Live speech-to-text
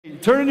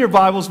turn in your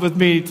Bibles with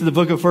me to the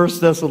book of 1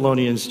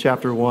 Thessalonians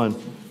chapter 1.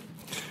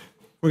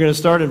 We're going to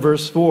start in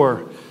verse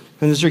 4.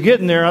 And as you're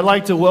getting there, I'd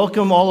like to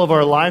welcome all of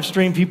our live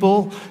stream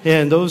people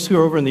and those who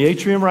are over in the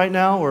atrium right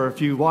now, or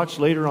if you watch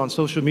later on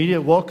social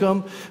media,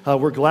 welcome.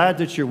 We're glad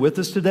that you're with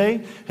us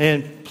today.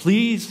 And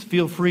please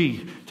feel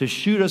free to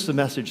shoot us a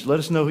message. Let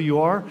us know who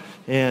you are.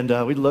 And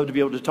we'd love to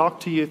be able to talk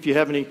to you if you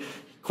have any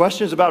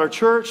questions about our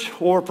church,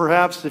 or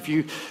perhaps if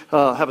you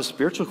have a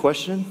spiritual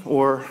question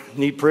or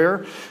need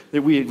prayer.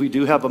 We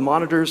do have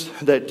monitors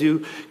that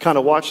do kind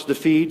of watch the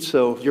feed,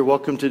 so you're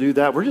welcome to do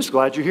that. We're just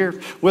glad you're here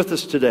with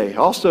us today.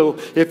 Also,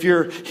 if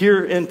you're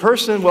here in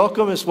person,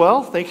 welcome as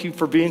well. Thank you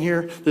for being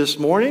here this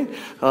morning.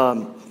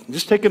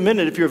 Just take a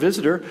minute if you're a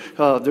visitor.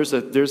 There's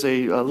a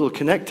little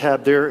connect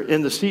tab there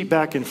in the seat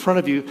back in front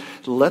of you.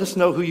 Let us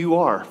know who you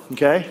are,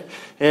 okay?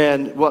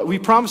 And what we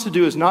promise to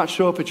do is not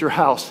show up at your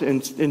house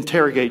and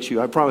interrogate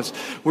you. I promise.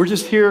 We're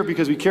just here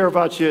because we care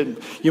about you.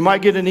 You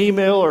might get an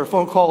email or a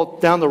phone call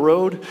down the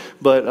road,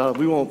 but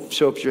we won't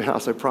show up at your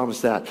house. I promise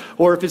that.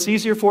 Or if it's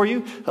easier for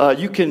you,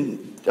 you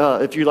can,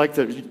 if you like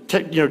the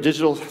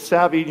digital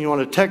savvy, and you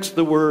want to text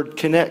the word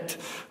connect,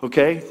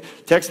 okay?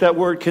 Text that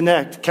word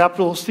connect,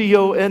 capital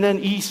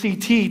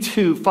CONNECT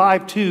to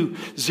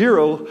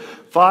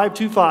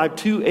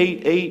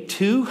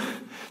 520-525-2882.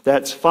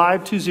 That's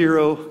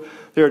 520.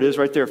 There it is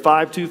right there,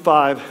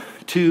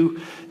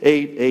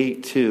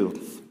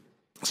 525-2882.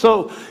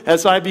 So,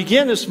 as I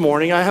begin this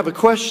morning, I have a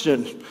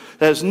question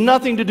that has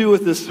nothing to do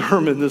with this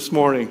sermon this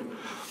morning.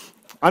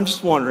 I'm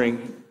just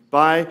wondering,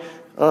 by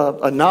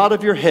a nod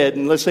of your head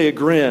and let's say a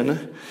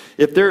grin,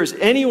 if there is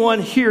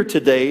anyone here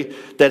today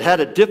that had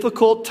a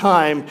difficult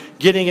time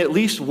getting at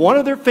least one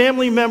of their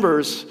family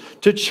members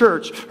to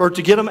church or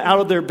to get them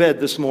out of their bed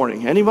this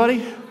morning.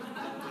 Anybody?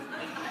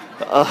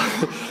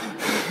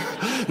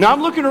 Now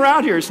I'm looking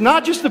around here. It's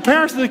not just the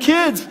parents and the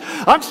kids.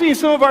 I'm seeing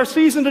some of our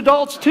seasoned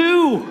adults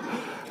too.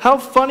 How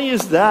funny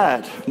is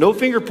that? No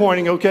finger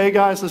pointing, okay,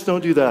 guys? Let's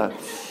don't do that.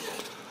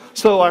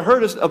 So I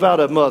heard about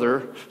a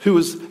mother who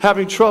was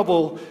having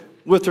trouble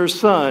with her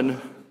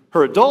son,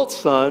 her adult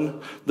son,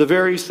 the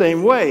very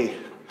same way.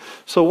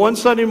 So one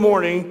Sunday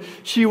morning,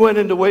 she went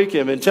in to wake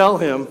him and tell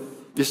him,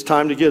 it's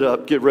time to get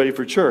up, get ready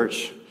for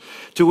church.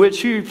 To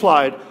which he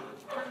replied,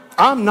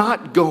 I'm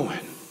not going.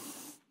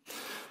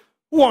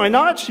 Why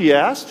not, she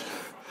asked.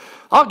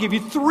 I'll give you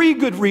 3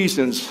 good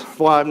reasons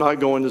why I'm not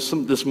going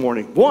this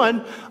morning.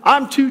 1,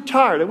 I'm too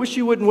tired. I wish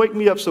you wouldn't wake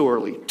me up so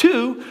early.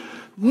 2,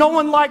 no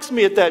one likes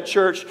me at that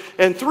church.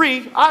 And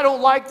 3, I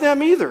don't like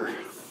them either.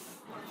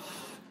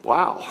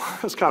 Wow,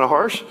 that's kind of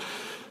harsh.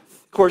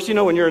 Of course,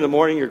 when you're in the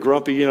morning, you're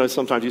grumpy.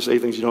 Sometimes you say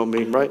things you don't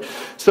mean, right?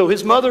 So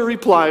his mother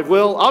replied,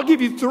 well, I'll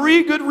give you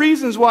 3 good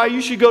reasons why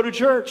you should go to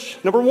church.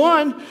 Number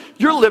 1,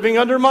 you're living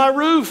under my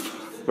roof.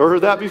 Ever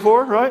heard that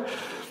before, right?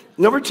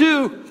 Number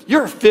 2,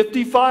 you're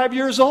 55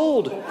 years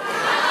old.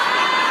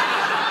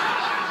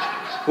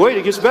 Wait,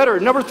 it gets better.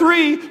 Number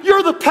 3,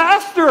 you're the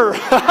pastor.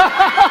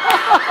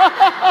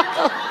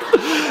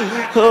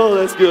 Oh,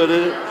 that's good,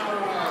 isn't it?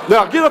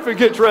 Now, get up and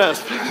get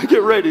dressed.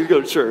 Get ready to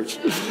go to church.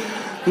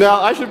 Now,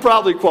 I should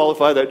probably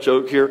qualify that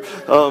joke here.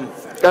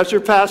 As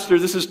your pastor,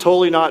 this is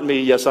totally not me.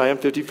 Yes, I am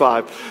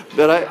 55.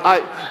 But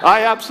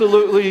I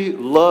absolutely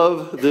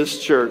love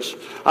this church.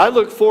 I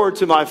look forward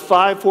to my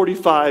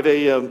 5:45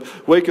 a.m.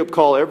 wake-up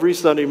call every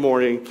Sunday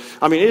morning.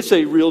 I mean, it's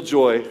a real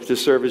joy to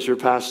serve as your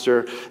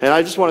pastor. And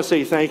I just want to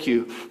say thank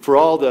you for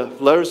all the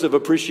letters of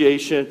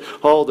appreciation,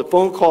 all the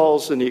phone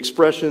calls and the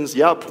expressions,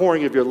 the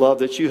outpouring of your love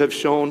that you have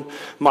shown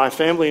my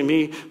family and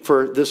me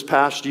for this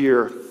past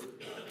year.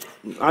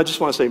 I just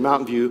want to say,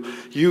 Mountain View,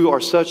 you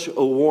are such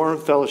a warm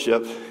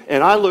fellowship,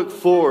 and I look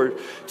forward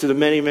to the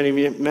many, many,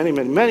 many, many,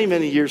 many,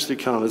 many years to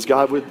come as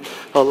God would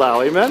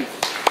allow. Amen?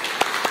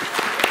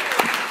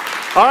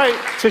 All right,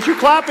 since you're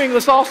clapping,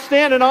 let's all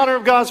stand in honor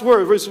of God's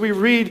word as we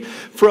read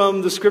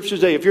from the scriptures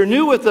today. If you're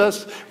new with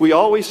us, we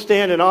always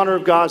stand in honor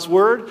of God's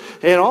word,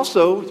 and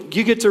also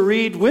you get to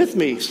read with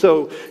me.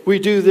 So we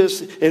do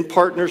this in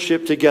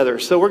partnership together.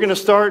 So we're going to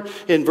start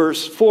in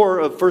verse 4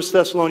 of 1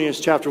 Thessalonians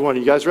chapter 1. Are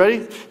you guys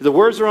ready? The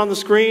words are on the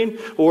screen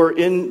or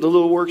in the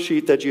little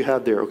worksheet that you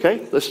have there,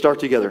 okay? Let's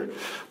start together.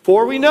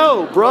 For we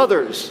know,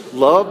 brothers,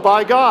 loved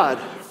by God,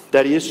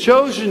 that he has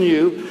chosen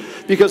you,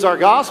 because our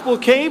gospel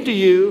came to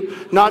you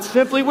not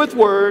simply with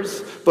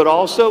words, but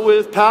also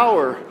with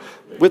power,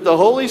 with the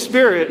Holy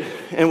Spirit,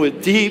 and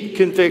with deep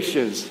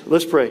convictions.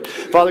 Let's pray.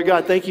 Father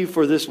God, thank you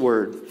for this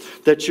word,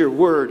 that your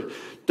word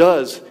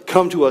does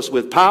come to us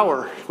with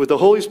power, with the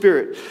Holy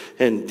Spirit,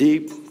 and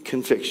deep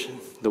conviction.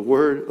 The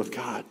word of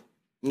God.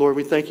 Lord,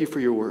 we thank you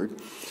for your word.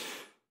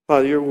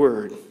 Father, your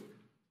word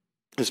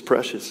is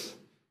precious,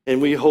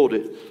 and we hold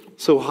it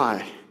so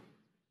high.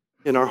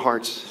 in our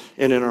hearts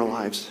and in our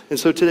lives. And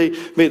so today,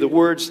 may the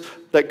words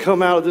that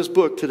come out of this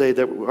book today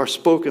that are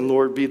spoken,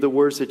 Lord, be the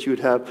words that you would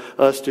have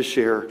us to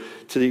share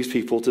to these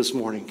people this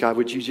morning. God,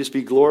 would you just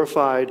be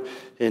glorified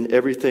in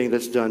everything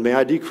that's done? May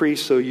I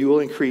decrease so you will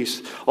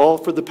increase, all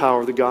for the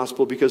power of the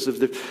gospel because of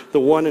the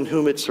one in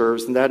whom it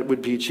serves, and that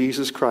would be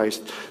Jesus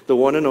Christ, the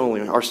one and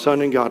only, our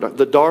Son and God,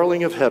 the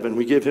darling of heaven.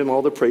 We give him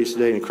all the praise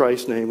today. In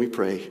Christ's name we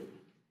pray.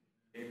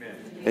 Amen.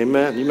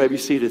 Amen. You may be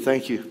seated.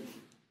 Thank you.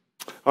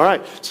 All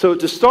right, so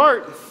to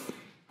start,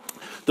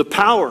 the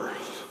power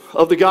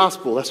of the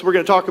gospel, that's what we're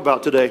going to talk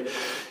about today.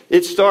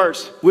 It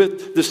starts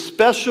with the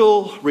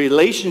special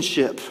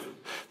relationship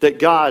that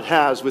God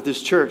has with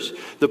his church.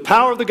 The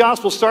power of the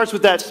gospel starts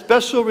with that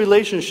special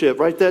relationship,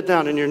 write that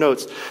down in your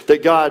notes,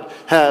 that God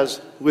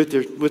has with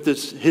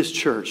his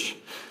church.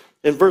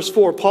 In verse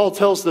 4, Paul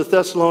tells the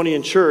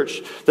Thessalonian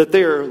church that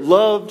they are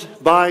loved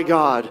by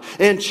God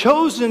and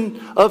chosen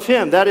of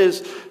him, that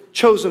is,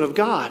 chosen of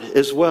God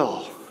as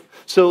well.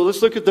 So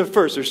let's look at the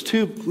first. There's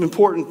two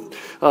important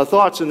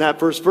thoughts in that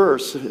first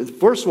verse. The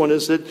first one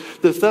is that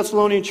the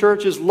Thessalonian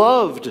church is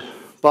loved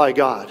by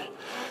God.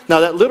 Now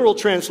that literal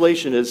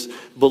translation is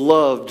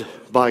beloved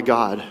by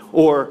God,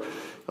 or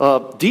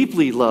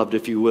deeply loved,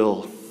 if you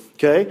will.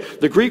 Okay?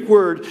 The Greek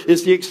word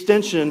is the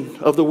extension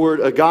of the word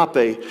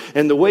agape,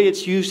 and the way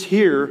it's used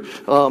here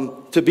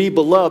to be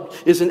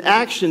beloved is an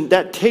action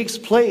that takes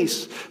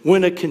place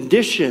when a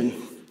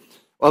condition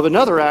of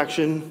another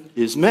action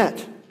is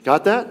met.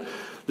 Got that?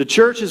 The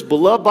church is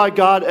beloved by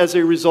God as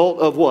a result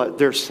of what?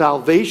 Their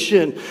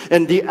salvation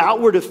and the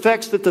outward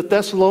effects that the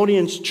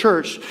Thessalonians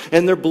church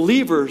and their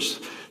believers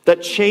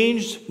that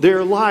changed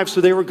their lives.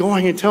 So they were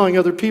going and telling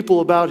other people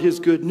about his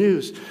good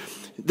news.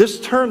 This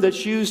term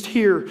that's used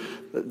here,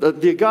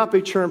 the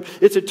agape term,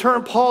 it's a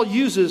term Paul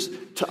uses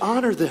to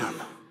honor them.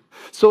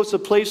 So it's a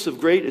place of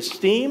great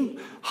esteem,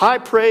 high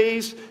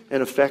praise,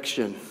 and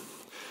affection.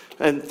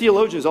 And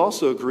theologians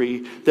also agree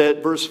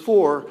that verse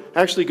 4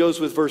 actually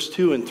goes with verse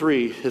 2 and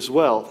 3 as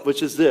well,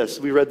 which is this.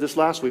 We read this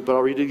last week, but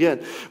I'll read it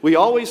again. We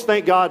always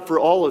thank God for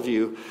all of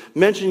you,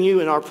 mention you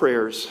in our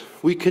prayers.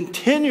 We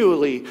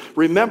continually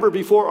remember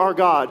before our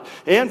God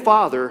and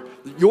Father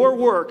your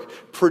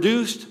work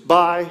produced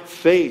by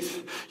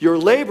faith, your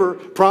labor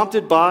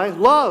prompted by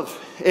love,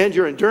 and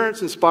your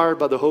endurance inspired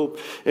by the hope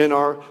in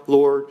our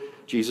Lord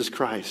Jesus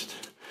Christ.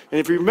 And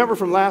if you remember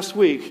from last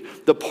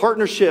week, the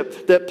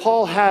partnership that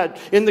Paul had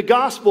in the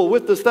gospel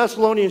with the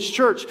Thessalonians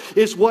church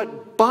is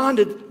what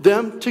bonded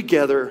them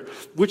together,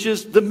 which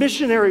is the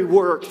missionary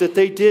work that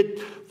they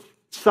did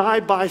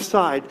side by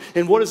side.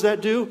 And what does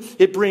that do?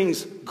 It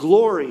brings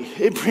glory.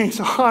 It brings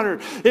honor.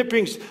 It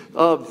brings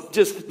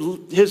just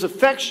his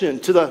affection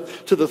to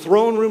the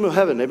throne room of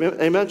heaven.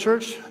 Amen, amen,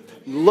 church?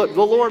 The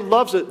Lord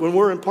loves it when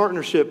we're in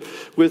partnership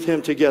with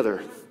him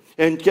together.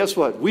 And guess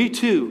what? We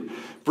too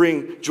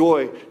bring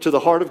joy to the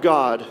heart of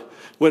God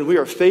when we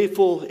are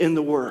faithful in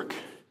the work.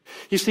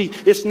 You see,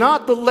 it's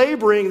not the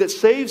laboring that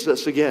saves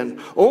us again.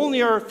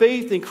 Only our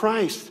faith in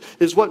Christ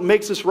is what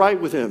makes us right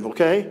with him,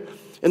 okay?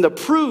 And the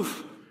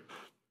proof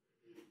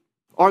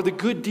are the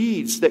good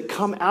deeds that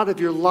come out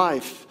of your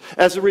life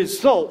as a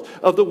result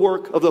of the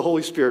work of the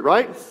Holy Spirit,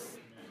 right?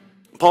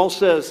 Paul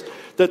says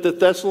that the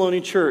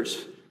Thessalonian church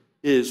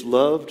is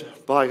loved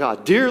by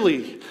God,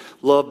 dearly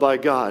loved by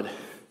God.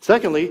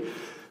 Secondly,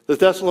 the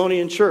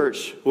Thessalonian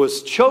church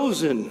was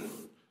chosen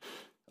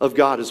of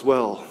God as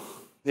well.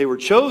 They were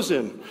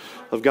chosen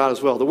of God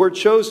as well. The word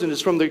chosen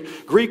is from the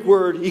Greek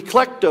word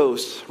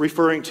eklektos,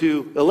 referring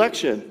to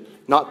election.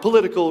 Not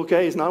political,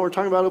 okay? It's not we're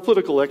talking about a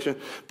political election,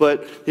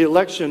 but the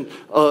election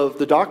of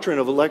the doctrine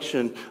of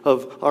election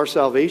of our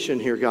salvation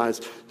here,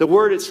 guys. The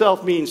word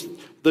itself means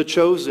the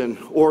chosen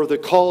or the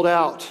called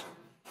out.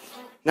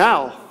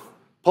 Now,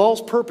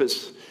 Paul's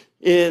purpose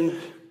in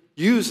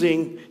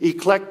using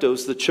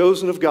eklektos, the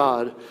chosen of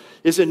God,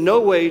 is in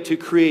no way to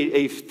create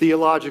a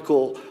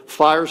theological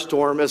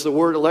firestorm as the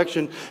word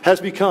election has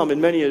become in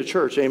many a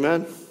church.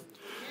 Amen?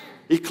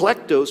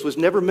 Eklektos was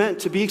never meant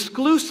to be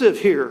exclusive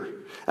here.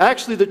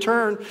 Actually, the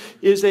term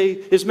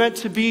is meant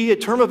to be a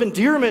term of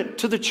endearment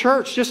to the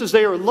church. Just as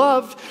they are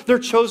loved, they're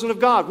chosen of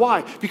God.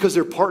 Why? Because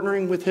they're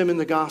partnering with him in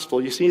the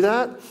gospel. You see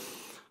that?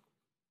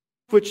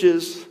 Which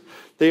is,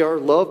 they are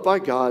loved by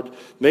God,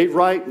 made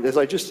right, as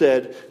I just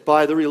said,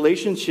 by the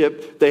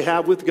relationship they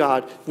have with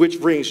God, which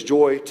brings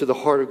joy to the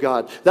heart of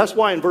God. That's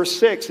why in verse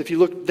 6, if you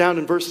look down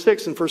in verse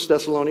 6 in 1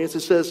 Thessalonians, it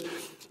says,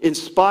 in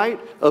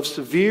spite of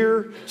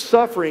severe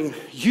suffering,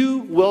 you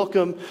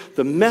welcome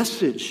the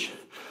message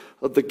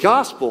of the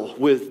gospel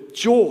with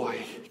joy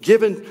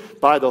given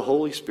by the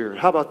Holy Spirit.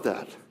 How about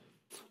that?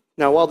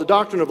 Now, while the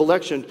doctrine of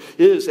election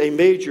is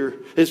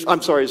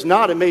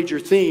not a major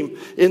theme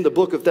in the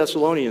book of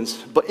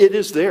Thessalonians, but it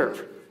is there,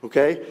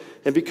 okay?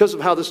 And because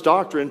of how this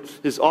doctrine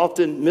is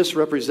often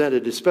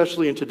misrepresented,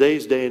 especially in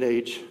today's day and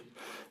age,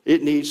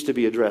 it needs to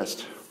be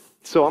addressed.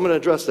 So I'm going to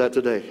address that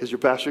today. As your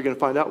pastor, you're going to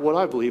find out what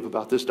I believe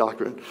about this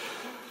doctrine.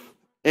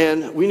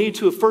 And we need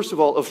to, first of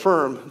all,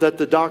 affirm that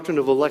the doctrine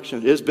of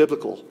election is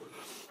biblical.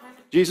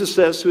 Jesus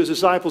says to his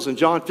disciples in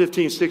John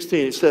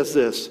 15:16, it says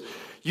this,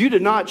 You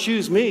did not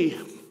choose me,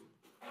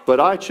 but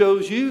I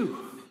chose you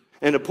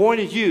and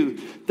appointed you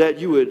that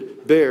you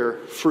would bear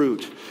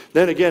fruit.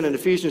 Then again in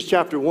Ephesians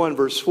chapter 1,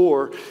 verse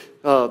 4,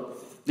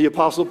 the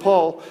Apostle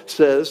Paul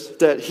says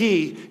that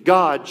he,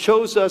 God,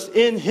 chose us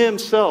in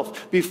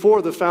himself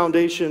before the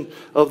foundation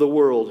of the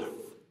world.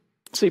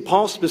 See,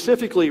 Paul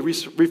specifically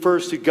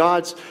refers to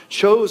God's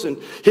chosen,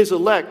 his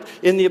elect,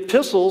 in the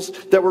epistles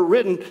that were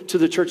written to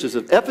the churches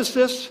of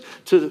Ephesus,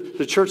 to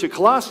the church at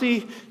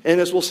Colossae,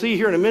 and as we'll see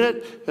here in a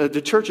minute,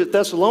 the church at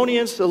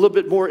Thessalonians, a little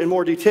bit more in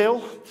more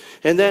detail.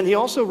 And then he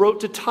also wrote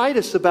to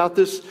Titus about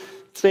this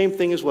same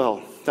thing as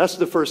well. That's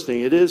the first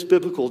thing. It is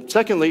biblical.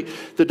 Secondly,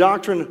 the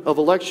doctrine of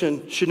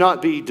election should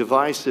not be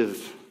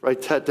divisive.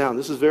 Write that down.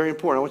 This is very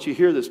important. I want you to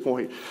hear this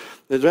point.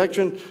 The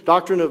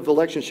doctrine of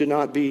election should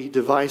not be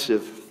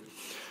divisive.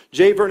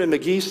 J. Vernon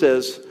McGee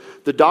says,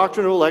 the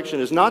doctrine of election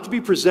is not to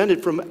be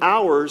presented from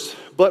ours,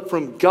 but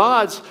from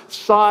God's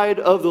side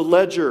of the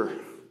ledger.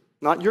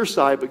 Not your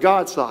side, but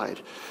God's side.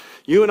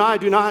 You and I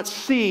do not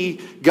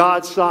see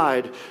God's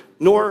side,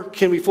 nor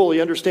can we fully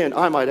understand,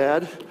 I might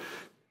add,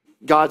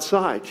 God's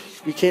side.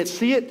 We can't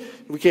see it,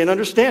 we can't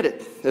understand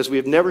it, as we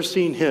have never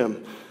seen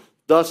him.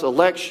 Thus,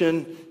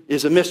 election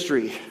is a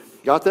mystery.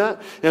 Got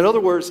that? In other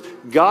words,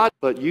 God,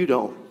 but you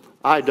don't.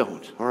 I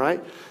don't, all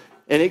right?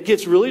 And it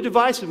gets really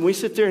divisive when we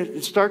sit there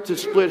and start to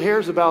split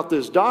hairs about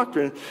this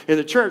doctrine in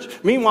the church.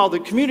 Meanwhile, the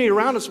community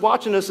around us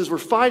watching us as we're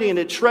fighting, and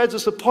it shreds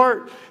us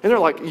apart. And they're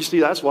like, you see,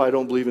 that's why I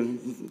don't believe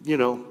in,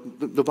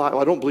 the Bible.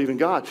 I don't believe in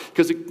God.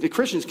 Because the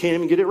Christians can't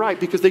even get it right.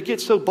 Because they get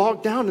so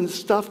bogged down in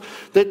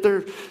stuff that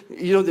they're,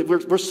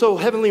 that we're so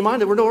heavenly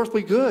minded, we're no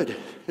earthly good,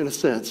 in a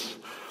sense.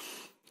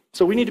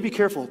 So we need to be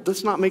careful.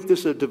 Let's not make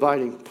this a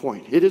dividing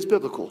point. It is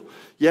biblical,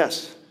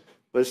 yes,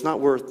 but it's not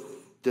worth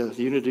the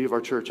unity of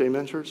our church.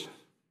 Amen, church?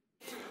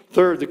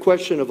 Third, the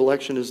question of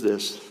election is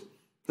this.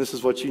 This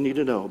is what you need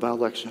to know about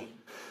election.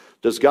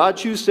 Does God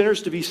choose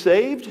sinners to be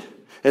saved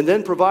and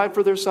then provide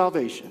for their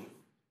salvation?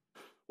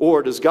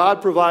 Or does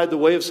God provide the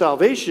way of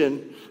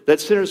salvation that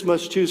sinners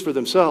must choose for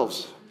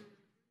themselves?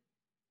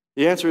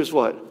 The answer is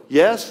what?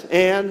 Yes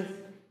and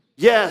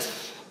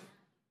yes.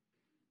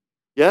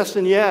 Yes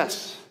and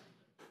yes.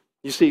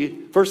 You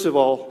see, first of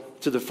all,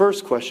 to the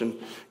first question,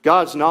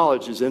 God's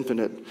knowledge is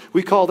infinite.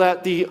 We call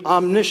that the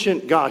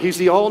omniscient God. He's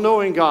the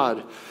all-knowing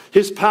God.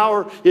 His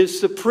power is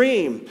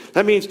supreme.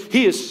 That means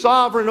he is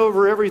sovereign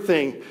over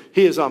everything.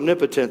 He is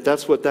omnipotent.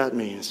 That's what that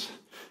means.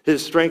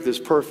 His strength is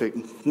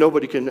perfect.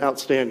 Nobody can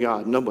outstand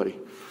God. Nobody.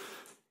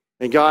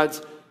 And God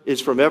is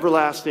from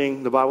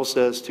everlasting, the Bible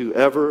says, to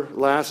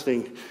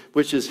everlasting,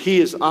 which is he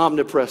is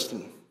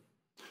omnipresent.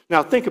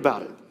 Now think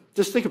about it.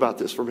 Just think about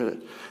this for a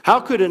minute. How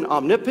could an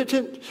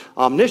omnipotent,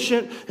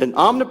 omniscient, and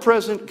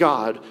omnipresent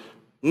God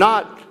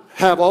not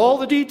have all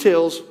the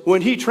details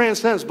when he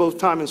transcends both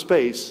time and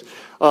space,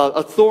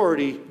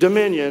 authority,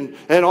 dominion,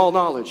 and all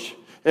knowledge,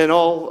 and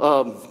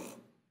all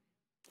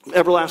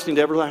everlasting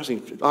to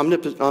everlasting,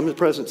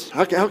 omnipresence?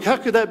 How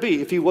could that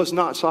be if he was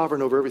not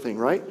sovereign over everything,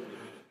 right?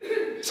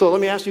 So let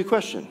me ask you a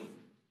question.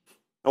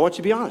 I want you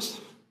to be honest.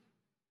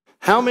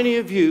 How many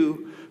of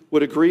you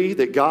would agree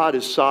that God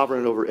is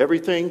sovereign over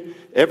everything,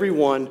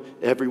 everyone,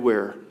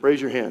 everywhere? Raise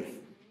your hand.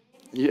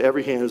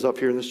 Every hand is up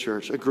here in this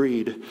church.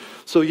 Agreed.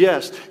 So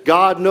yes,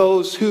 God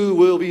knows who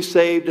will be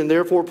saved and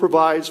therefore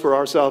provides for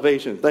our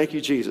salvation. Thank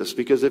you, Jesus.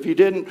 Because if he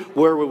didn't,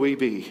 where would we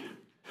be?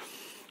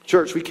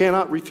 Church, we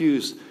cannot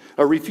refute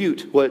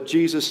what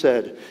Jesus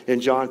said in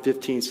John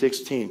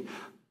 15:16.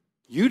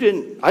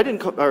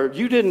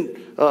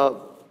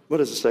 What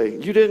does it say?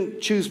 You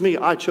didn't choose me,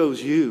 I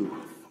chose you.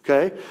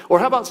 Okay? Or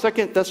how about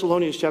 2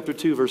 Thessalonians chapter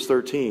 2, verse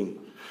 13?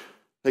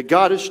 That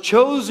God has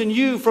chosen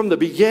you from the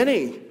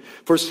beginning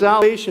for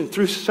salvation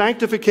through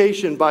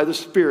sanctification by the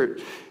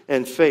Spirit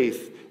and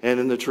faith and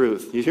in the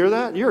truth. You hear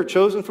that? You're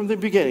chosen from the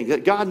beginning.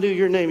 That God knew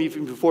your name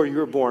even before you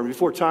were born.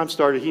 Before time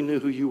started, he knew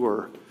who you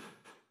were.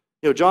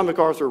 John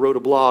MacArthur wrote a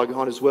blog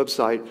on his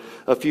website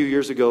a few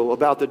years ago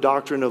about the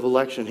doctrine of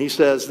election. He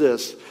says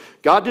this: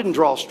 God didn't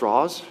draw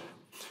straws.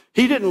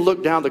 He didn't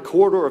look down the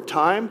corridor of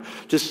time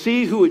to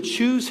see who would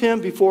choose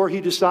him before he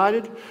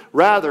decided.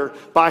 Rather,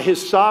 by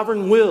his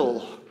sovereign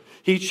will,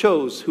 he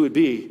chose who would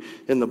be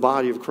in the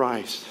body of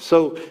Christ.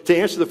 So to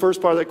answer the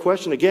first part of that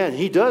question, again,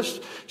 he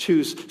does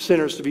choose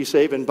sinners to be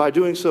saved, and by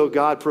doing so,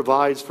 God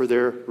provides for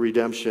their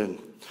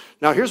redemption.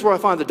 Now, here's where I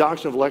find the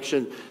doctrine of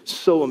election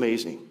so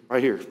amazing,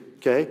 right here,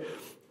 okay?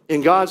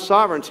 In God's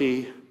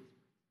sovereignty,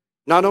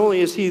 not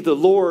only is he the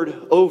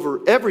Lord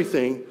over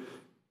everything,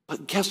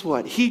 but guess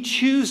what? He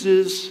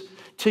chooses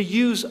to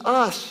use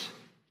us,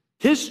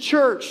 his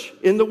church,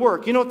 in the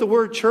work. You know what the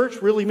word church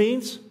really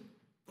means?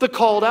 The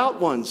called out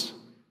ones,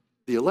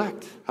 the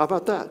elect. How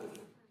about that?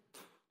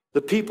 The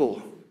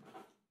people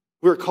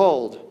we're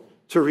called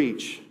to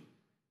reach.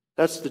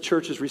 That's the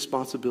church's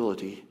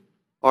responsibility,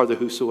 are the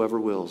whosoever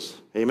wills.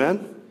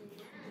 Amen?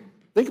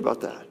 Think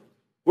about that.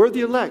 We're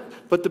the elect,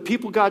 but the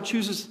people God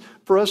chooses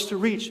for us to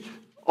reach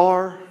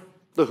are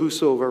the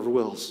whosoever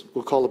wills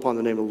will call upon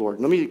the name of the Lord.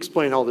 Let me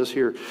explain all this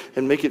here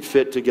and make it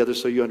fit together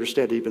so you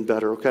understand it even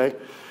better, okay?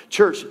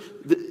 Church,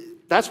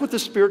 that's what the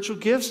spiritual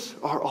gifts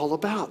are all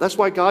about. That's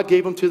why God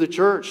gave them to the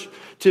church.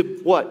 To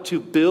what? To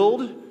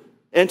build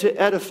and to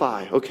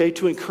edify, okay?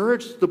 To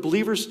encourage the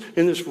believers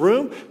in this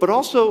room, but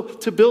also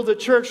to build the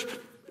church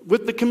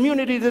with the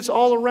community that's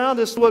all around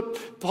us.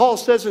 What Paul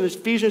says in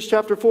Ephesians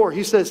chapter 4,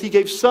 he says he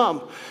gave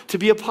some to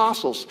be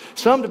apostles,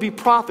 some to be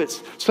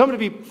prophets, some to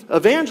be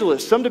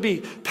evangelists, some to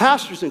be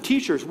pastors and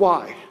teachers.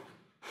 Why?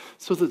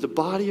 So that the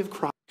body of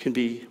Christ can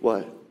be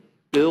what?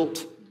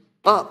 Built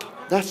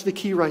up. That's the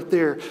key right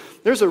there.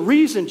 There's a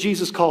reason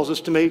Jesus calls us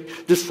to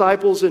make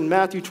disciples in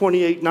Matthew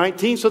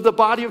 28:19, so the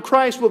body of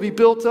Christ will be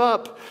built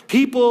up.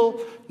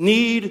 People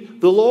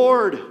need the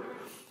Lord.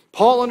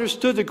 Paul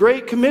understood the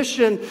Great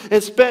Commission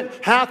and spent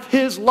half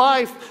his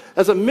life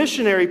as a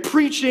missionary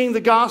preaching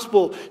the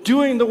gospel,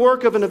 doing the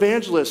work of an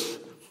evangelist.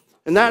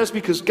 And that is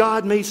because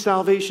God made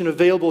salvation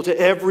available to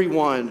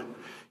everyone.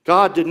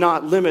 God did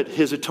not limit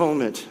his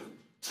atonement.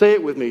 Say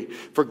it with me.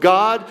 For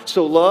God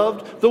so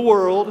loved the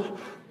world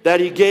that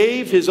he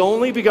gave his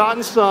only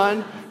begotten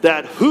Son,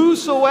 that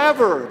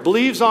whosoever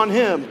believes on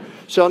him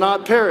shall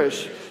not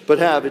perish, but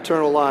have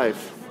eternal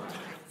life.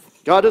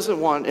 God doesn't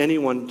want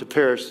anyone to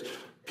perish,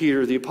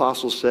 Peter the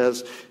apostle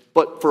says,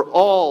 but for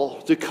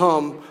all to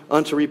come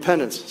unto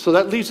repentance. So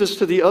that leads us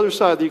to the other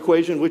side of the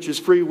equation, which is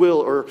free will,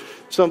 or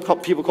some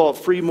people call it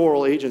free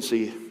moral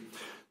agency.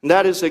 And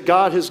that is that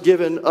God has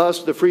given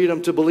us the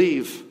freedom to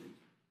believe.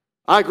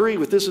 I agree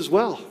with this as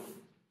well.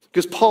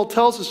 Because Paul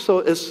tells us so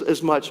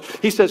as much.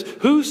 He says,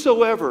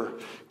 whosoever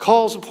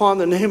calls upon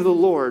the name of the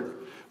Lord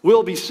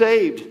will be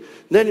saved.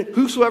 Then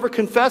whosoever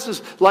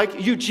confesses,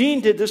 like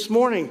Eugene did this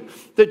morning,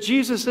 that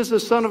Jesus is the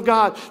Son of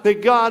God,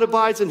 that God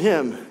abides in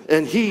him,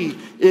 and he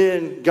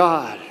in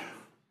God.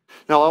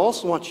 Now I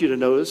also want you to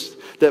notice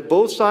that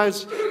both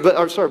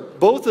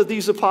of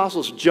these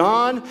apostles,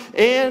 John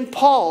and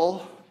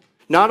Paul,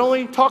 not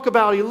only talk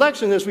about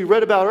election as we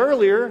read about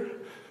earlier.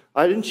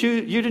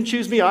 You didn't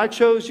choose me, I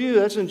chose you.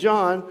 That's in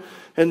John.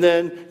 And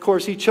then, of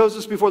course, he chose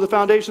us before the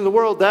foundation of the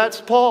world. That's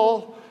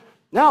Paul.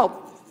 Now,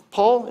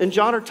 Paul and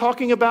John are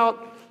talking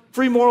about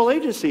free moral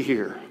agency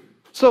here.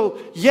 So,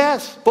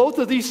 yes, both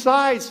of these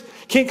sides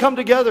can come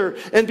together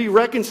and be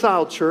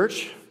reconciled,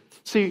 church.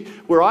 See,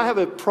 where I have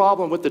a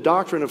problem with the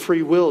doctrine of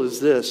free will is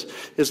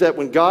that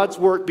when God's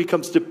work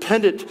becomes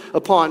dependent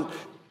upon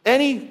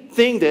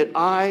anything that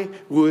I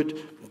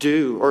would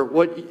do,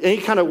 or any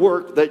kind of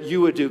work that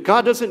you would do.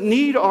 God doesn't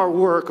need our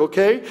work,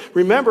 okay?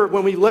 Remember,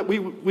 when we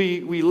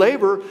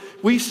labor,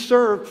 we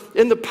serve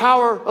in the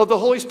power of the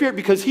Holy Spirit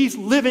because he's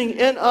living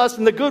in us,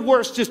 and the good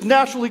works just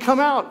naturally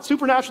come out,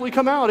 supernaturally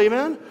come out,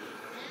 amen?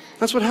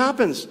 That's what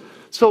happens.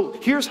 So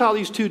here's how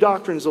these two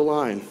doctrines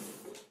align.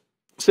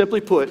 Simply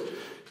put,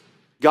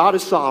 God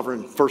is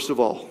sovereign, first of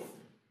all.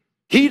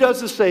 He does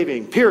the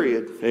saving,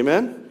 period,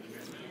 amen?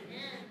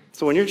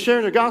 So when you're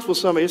sharing the gospel with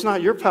somebody, it's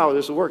not your power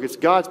that's at work. It's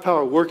God's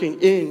power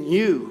working in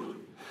you.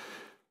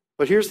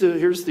 But here's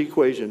the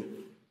equation.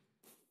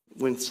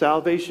 When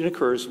salvation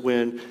occurs,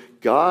 when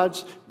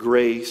God's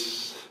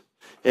grace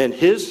and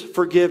his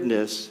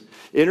forgiveness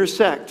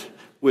intersect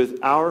with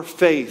our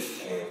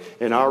faith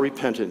and our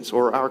repentance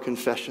or our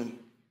confession.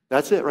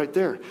 That's it right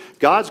there.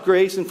 God's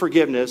grace and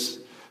forgiveness,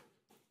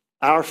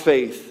 our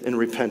faith and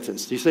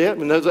repentance. Do you see it? I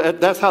mean,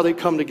 that's how they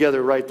come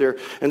together right there.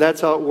 And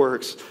that's how it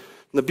works.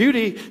 The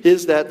beauty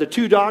is that the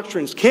two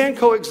doctrines can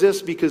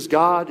coexist because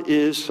God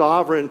is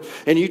sovereign.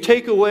 And you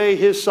take away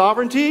his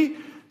sovereignty,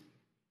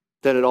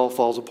 then it all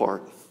falls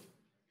apart.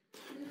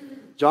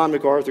 John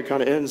MacArthur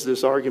kind of ends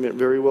this argument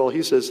very well.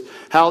 He says,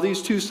 how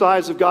these two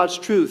sides of God's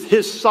truth,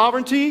 his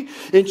sovereignty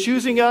in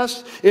choosing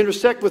us,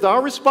 intersect with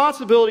our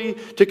responsibility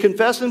to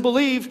confess and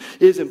believe,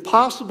 is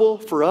impossible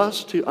for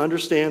us to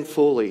understand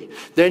fully.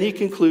 Then he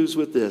concludes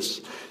with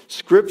this.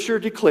 Scripture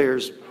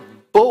declares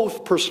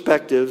both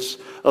perspectives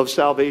of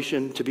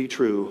salvation to be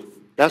true.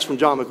 That's from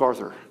John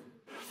MacArthur.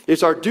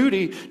 It's our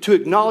duty to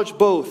acknowledge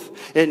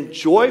both and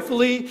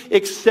joyfully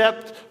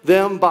accept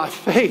them by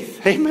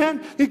faith.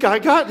 Amen? He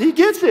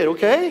gets it,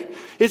 okay?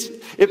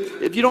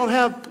 If you don't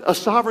have a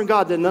sovereign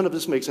God, then none of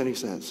this makes any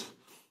sense.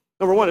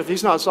 Number one, if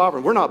he's not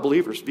sovereign, we're not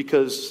believers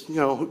because,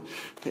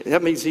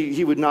 that means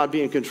he would not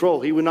be in control.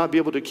 He would not be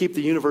able to keep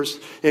the universe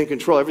in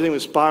control. Everything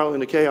would spiral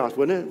into chaos,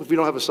 wouldn't it? If we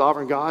don't have a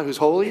sovereign God who's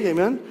holy,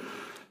 amen?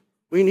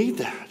 We need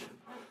that.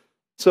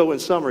 So in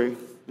summary,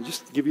 I'll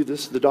just give you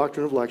the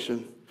doctrine of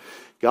election.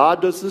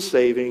 God does the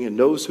saving and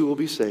knows who will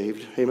be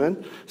saved.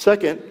 Amen.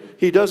 Second,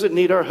 he doesn't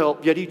need our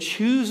help, yet he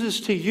chooses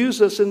to use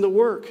us in the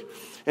work.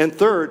 And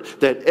third,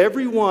 that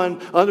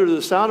everyone under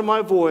the sound of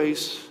my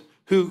voice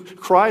who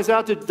cries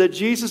out that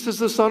Jesus is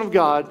the Son of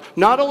God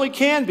not only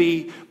can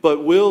be,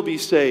 but will be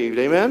saved.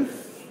 Amen.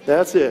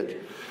 That's it.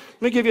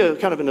 Let me give you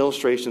kind of an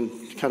illustration,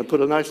 kind of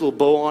put a nice little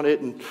bow on it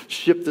and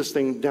ship this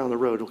thing down the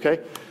road, okay?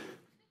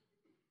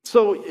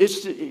 So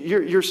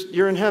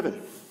you're in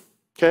heaven,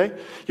 okay?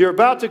 You're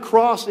about to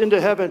cross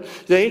into heaven.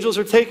 The angels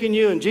are taking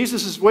you, and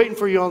Jesus is waiting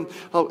for you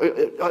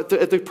at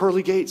the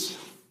pearly gates.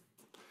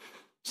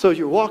 So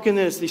you're walking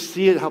in, you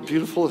see it, how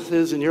beautiful it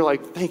is, and you're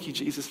like, thank you,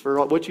 Jesus,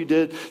 for what you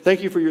did.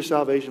 Thank you for your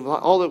salvation,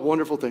 all the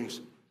wonderful things.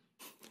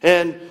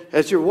 And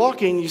as you're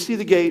walking, you see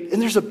the gate,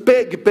 and there's a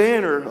big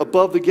banner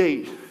above the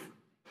gate.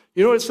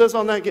 You know what it says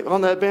on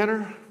that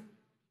banner?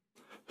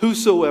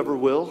 Whosoever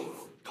will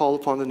call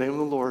upon the name of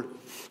the Lord.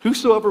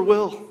 Whosoever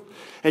will.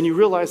 And you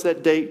realize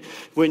that date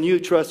when you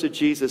trusted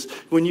Jesus,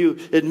 when you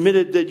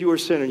admitted that you were a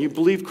sinner, and you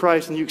believed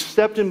Christ, and you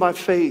accepted Him by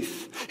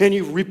faith, and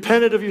you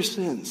repented of your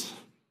sins.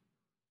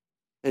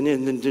 And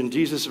then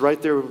Jesus is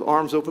right there with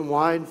arms open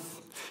wide.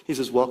 He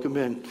says, welcome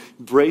in.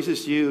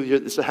 Embraces you.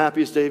 It's the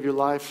happiest day of your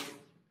life.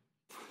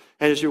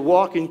 And as you're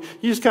walking,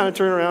 you just kind of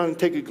turn around and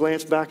take a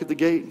glance back at the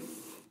gate.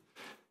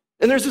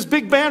 And there's this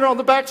big banner on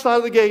the back side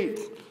of the gate.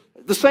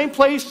 The same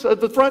place at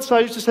the front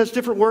side, it just has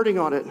different wording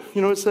on it.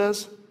 You know what it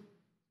says?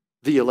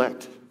 The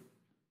elect.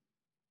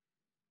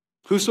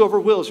 Whosoever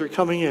wills, you're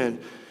coming in.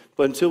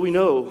 But until we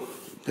know,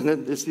 and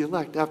then it's the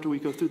elect after we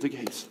go through the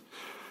gates.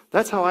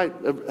 That's how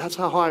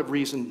I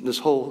reason this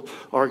whole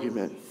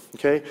argument.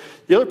 Okay?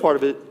 The other part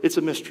of it, it's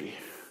a mystery.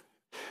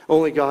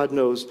 Only God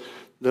knows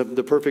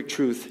the perfect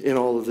truth in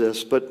all of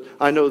this. But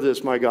I know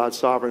this, my God's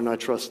sovereign, and I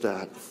trust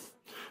that.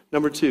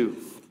 Number 2,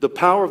 the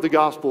power of the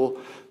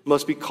gospel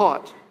must be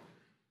caught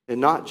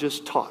and not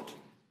just taught.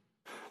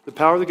 The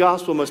power of the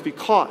gospel must be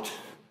caught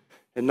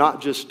and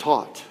not just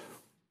taught.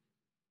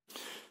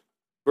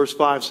 Verse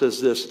 5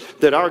 says this,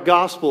 that our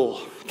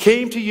gospel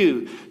came to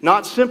you,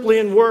 not simply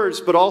in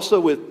words, but also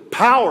with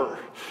power,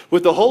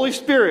 with the Holy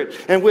Spirit,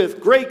 and with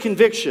great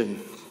conviction.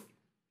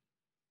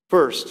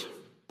 First,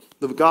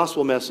 the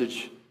gospel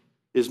message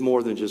is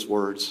more than just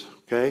words,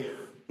 okay?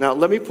 Now,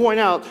 let me point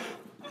out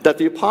that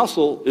the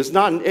apostle is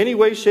not in any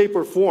way, shape,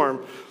 or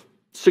form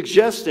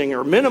suggesting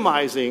or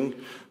minimizing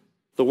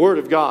the Word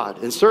of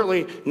God, and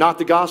certainly not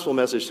the gospel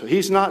message. So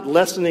he's not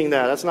lessening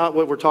that. That's not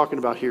what we're talking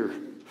about here.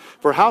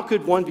 For how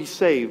could one be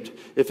saved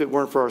if it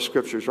weren't for our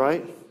scriptures,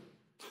 right?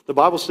 The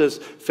Bible says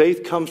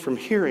faith comes from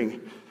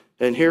hearing,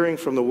 and hearing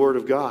from the Word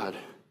of God.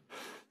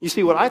 You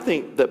see, what I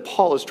think that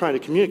Paul is trying to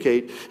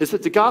communicate is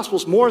that the gospel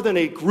is more than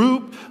a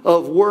group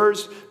of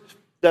words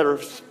that are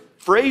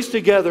phrased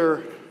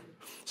together,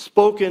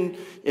 spoken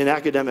in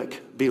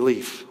academic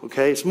belief,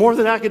 okay? It's more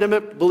than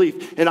academic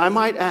belief. And I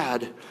might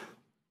add,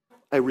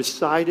 a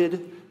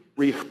recited,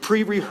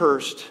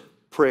 pre-rehearsed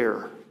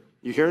prayer.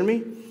 You hearing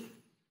me?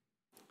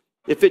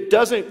 If it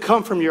doesn't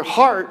come from your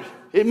heart,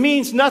 it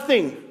means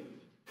nothing.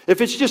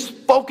 If it's just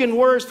spoken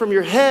words from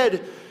your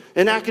head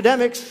and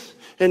academics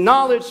and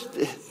knowledge,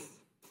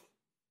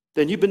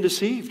 then you've been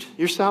deceived.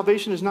 Your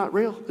salvation is not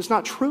real. It's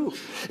not true.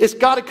 It's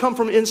got to come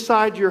from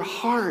inside your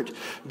heart.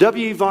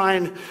 W.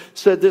 Vine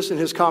said this in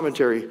his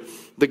commentary.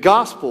 The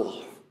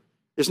gospel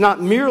is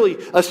not merely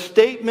a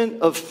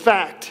statement of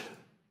fact.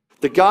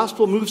 The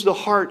gospel moves the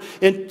heart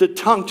and the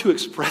tongue to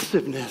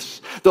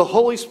expressiveness. The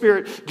Holy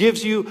Spirit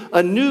gives you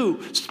a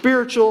new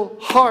spiritual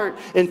heart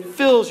and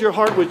fills your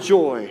heart with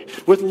joy,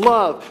 with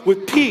love,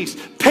 with peace,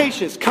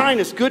 patience,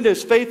 kindness,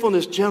 goodness,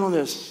 faithfulness,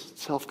 gentleness,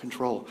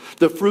 self-control.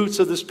 The fruits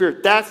of the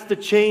Spirit. That's the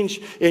change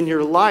in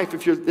your life.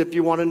 If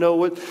you want to know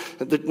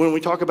when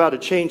we talk about a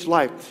changed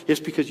life,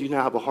 it's because you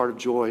now have a heart of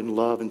joy and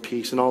love and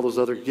peace and all those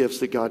other gifts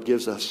that God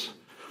gives us.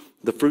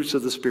 The fruits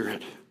of the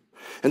Spirit.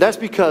 And that's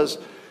because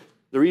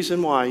the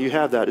reason why you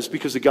have that is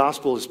because the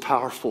gospel is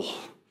powerful.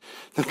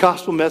 The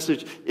gospel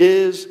message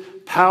is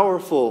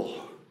powerful.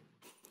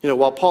 You know,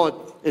 while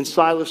Paul and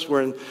Silas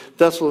were in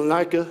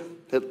Thessalonica,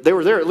 they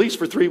were there at least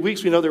for 3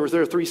 weeks. We know they were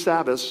there 3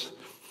 Sabbaths.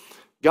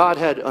 God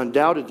had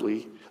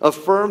undoubtedly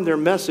affirmed their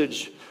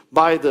message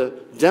by the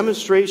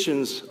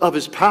demonstrations of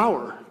His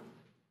power.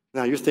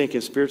 Now you're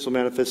thinking spiritual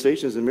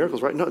manifestations and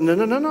miracles, right?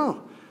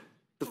 No.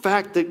 The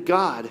fact that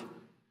God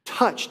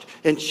touched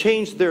and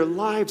changed their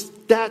lives,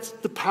 that's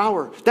the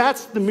power.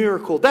 That's the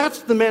miracle.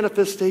 That's the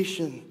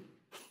manifestation.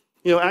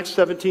 You know, Acts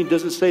 17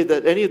 doesn't say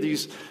that any of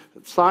these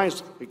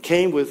signs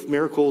came with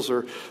miracles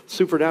or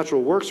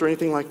supernatural works or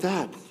anything like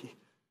that.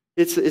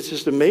 It's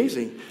just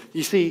amazing.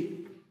 You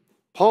see,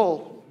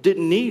 Paul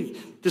didn't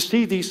need to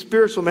see these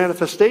spiritual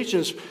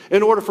manifestations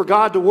in order for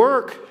God to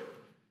work.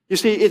 You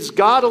see, it's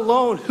God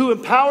alone who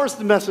empowers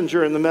the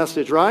messenger and the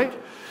message, right?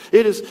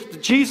 It is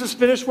Jesus'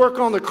 finished work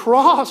on the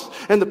cross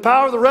and the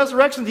power of the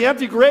resurrection, the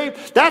empty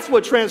grave. That's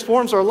what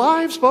transforms our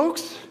lives,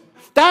 folks.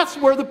 That's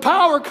where the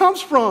power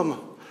comes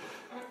from.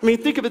 I mean,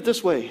 think of it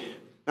this way.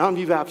 Mountain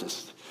View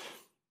Baptist.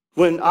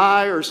 When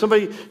I or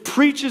somebody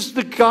preaches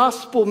the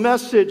gospel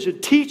message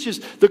and teaches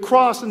the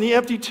cross and the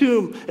empty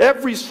tomb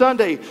every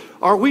Sunday,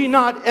 are we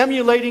not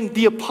emulating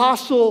the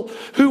apostle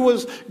who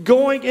was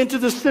going into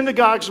the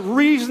synagogues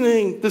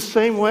reasoning the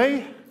same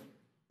way?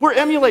 We're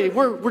emulating.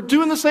 We're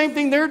doing the same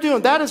thing they're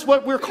doing. That is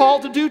what we're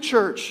called to do,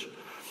 church.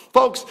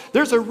 Folks,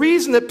 there's a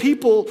reason that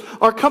people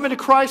are coming to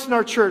Christ in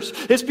our church.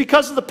 It's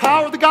because of the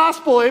power of the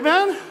gospel.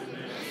 Amen?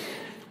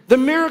 The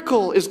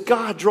miracle is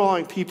God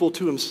drawing people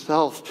to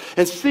Himself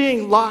and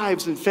seeing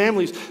lives and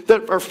families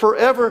that are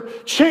forever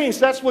changed.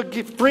 That's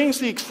what brings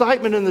the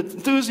excitement and the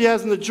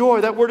enthusiasm, the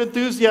joy. That word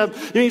enthusiasm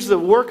means the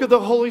work of the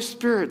Holy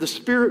Spirit. The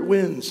Spirit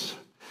wins.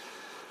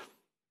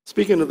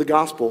 Speaking of the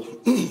gospel,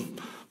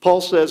 Paul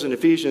says in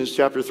Ephesians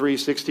chapter 3,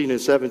 16 and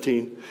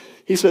 17,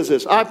 he says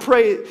this, I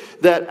pray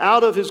that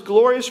out of his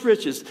glorious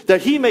riches,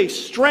 that he may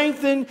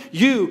strengthen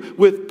you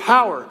with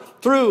power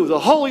through the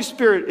Holy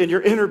Spirit in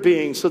your inner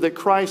being, so that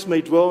Christ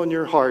may dwell in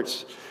your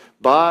hearts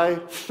by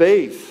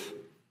faith.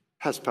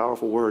 That's a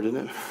powerful word,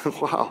 isn't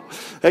it? Wow.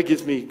 That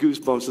gives me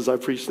goosebumps as I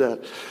preach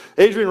that.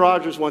 Adrian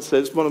Rogers once said,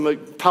 it's one of the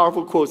most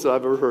powerful quotes that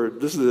I've ever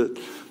heard. This is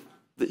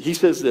it. He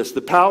says this,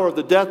 the power of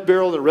the death,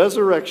 burial, and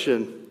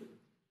resurrection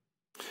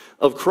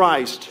of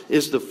Christ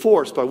is the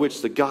force by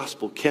which the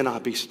gospel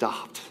cannot be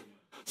stopped.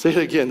 Say it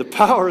again. The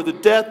power of the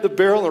death, the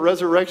burial, and the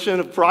resurrection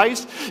of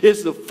Christ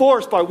is the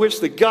force by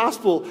which the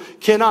gospel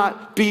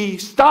cannot be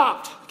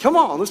stopped. Come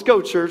on, let's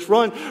go, church.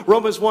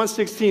 Romans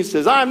 1:16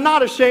 says, I am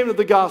not ashamed of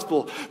the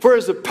gospel, for it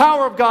is the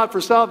power of God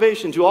for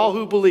salvation to all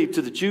who believe,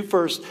 to the Jew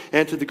first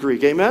and to the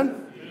Greek.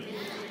 Amen? Amen.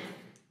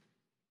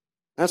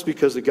 That's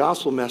because the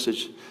gospel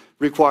message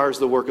requires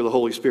the work of the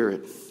Holy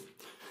Spirit.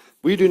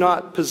 We do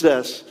not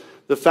possess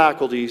the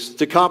faculties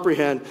to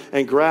comprehend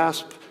and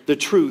grasp the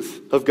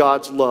truth of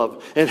God's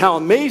love and how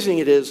amazing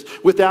it is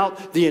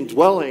without the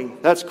indwelling,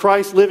 that's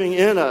Christ living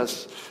in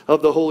us,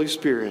 of the Holy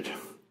Spirit.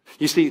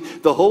 You see,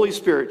 the Holy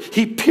Spirit,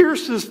 he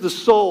pierces the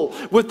soul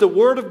with the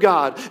Word of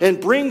God and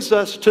brings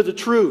us to the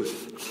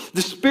truth.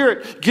 The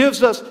Spirit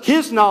gives us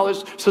his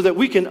knowledge so that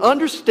we can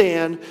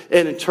understand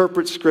and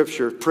interpret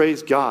Scripture.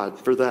 Praise God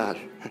for that.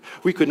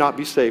 We could not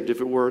be saved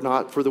if it were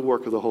not for the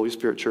work of the Holy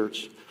Spirit,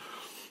 church.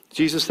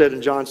 Jesus said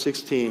in John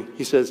 16,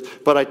 he says,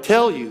 but I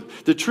tell you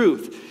the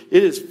truth,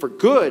 it is for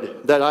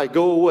good that I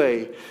go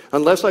away.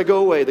 Unless I go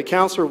away, the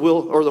Counselor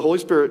will, or the Holy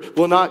Spirit,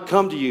 will not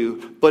come to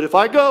you. But if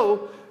I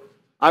go,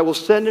 I will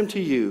send him to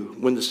you.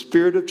 When the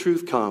Spirit of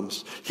truth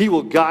comes, he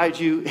will guide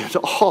you into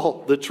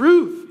all the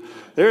truth.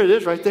 There it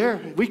is right there.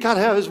 We got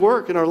to have his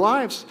work in our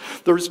lives.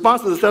 The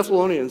response of the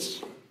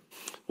Thessalonians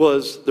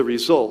was the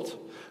result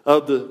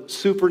of the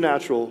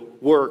supernatural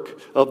work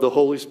of the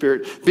Holy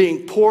Spirit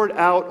being poured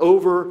out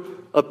over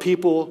a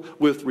people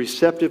with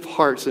receptive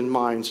hearts and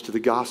minds to the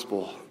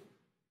gospel.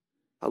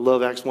 I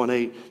love Acts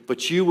 1:8.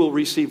 But you will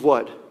receive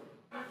what?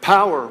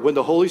 Power when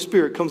the Holy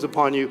Spirit comes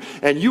upon you,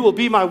 and you will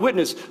be my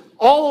witness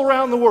all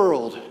around the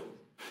world,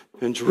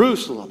 in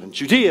Jerusalem and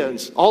Judea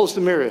and all of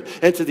Samaria,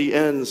 and to the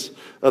ends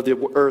of the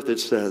earth, it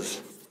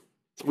says.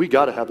 So we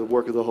got to have the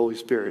work of the Holy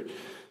Spirit.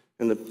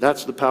 And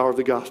that's the power of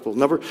the gospel.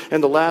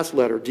 And the last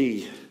letter,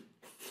 D.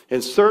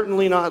 And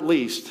certainly not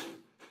least,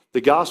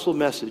 the gospel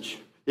message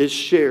is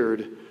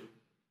shared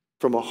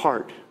from a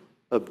heart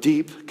of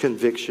deep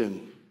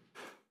conviction.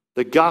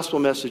 The gospel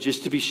message is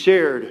to be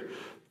shared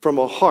from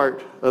a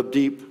heart of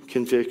deep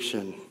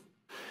conviction.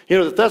 You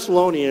know, the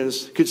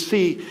Thessalonians could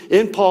see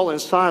in Paul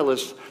and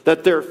Silas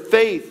that their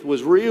faith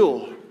was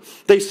real.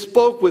 They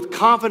spoke with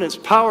confidence,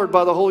 powered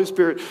by the Holy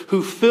Spirit,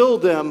 who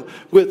filled them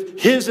with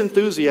his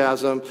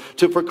enthusiasm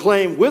to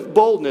proclaim with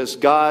boldness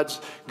God's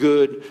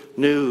good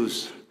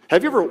news.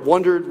 Have you ever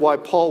wondered why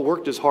Paul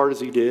worked as hard as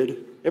he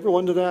did? Ever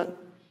wonder that?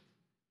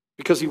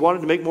 Because he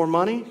wanted to make more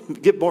money?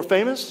 Get more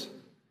famous?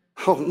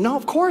 Oh, no,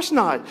 of course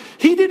not.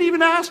 He didn't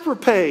even ask for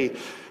pay.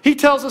 He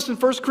tells us in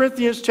 1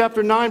 Corinthians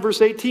chapter 9,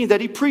 verse 18,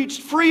 that he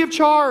preached free of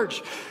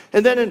charge.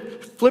 And then in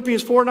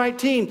Philippians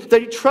 4:19,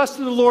 that he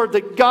trusted the Lord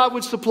that God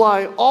would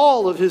supply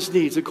all of his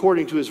needs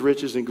according to his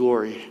riches and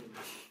glory.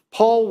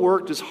 Paul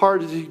worked as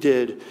hard as he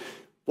did.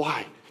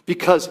 Why?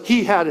 Because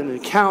he had an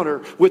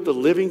encounter with the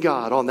living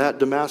God on that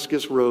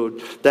Damascus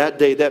road that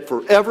day that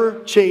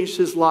forever changed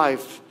his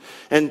life.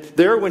 And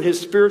there, when his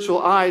spiritual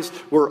eyes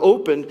were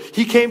opened,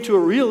 he came to a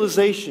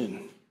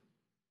realization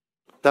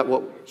that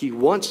what he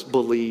once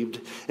believed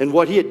and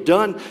what he had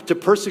done to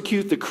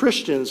persecute the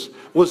Christians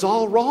was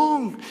all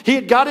wrong. He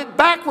had got it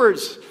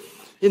backwards.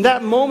 In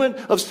that moment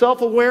of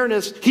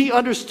self-awareness, he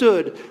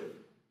understood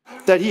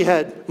that he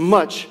had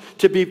much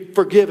to be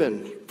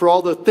forgiven for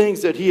all the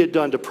things that he had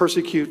done to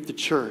persecute the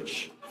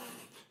church.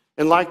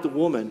 And like the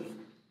woman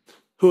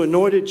who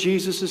anointed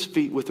Jesus'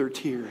 feet with her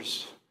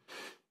tears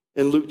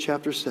in Luke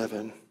chapter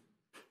 7,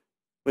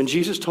 when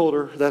Jesus told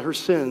her that her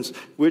sins,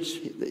 which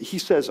he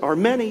says are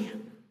many,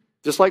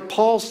 just like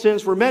Paul's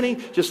sins were many,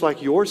 just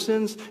like your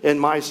sins and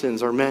my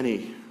sins are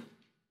many.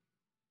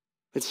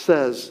 It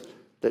says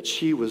that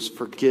she was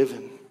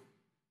forgiven.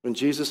 When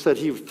Jesus said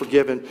he was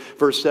forgiven,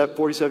 verse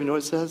 47, you know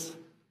what it says?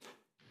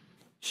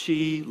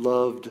 She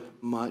loved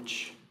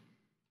much.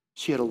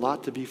 She had a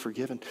lot to be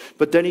forgiven.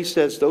 But then he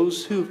says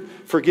those who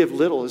forgive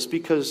little is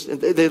because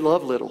they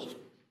love little.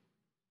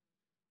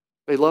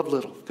 They love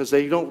little because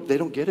they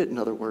don't get it, in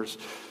other words.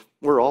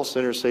 We're all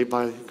sinners saved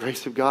by the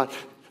grace of God.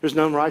 There's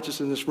none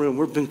righteous in this room.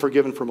 We've been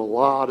forgiven from a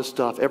lot of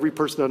stuff. Every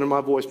person under my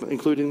voice,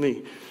 including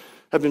me,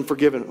 have been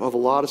forgiven of a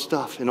lot of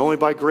stuff. And only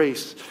by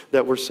grace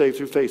that we're saved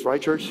through faith.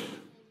 Right, church?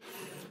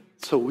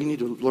 So we need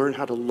to learn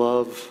how to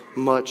love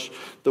much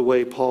the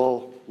way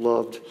Paul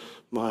loved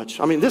much.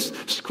 I mean, this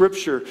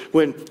scripture,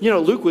 when,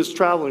 Luke was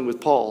traveling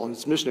with Paul on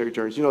his missionary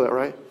journeys. You know that,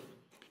 right?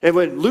 And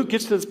when Luke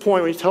gets to this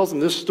point where he tells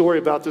him this story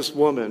about this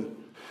woman,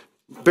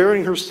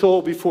 bearing her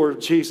soul before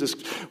Jesus,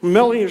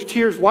 melting her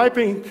tears,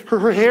 wiping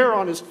her hair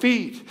on his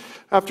feet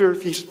after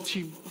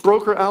she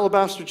broke her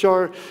alabaster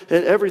jar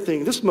and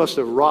everything. This must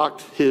have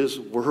rocked his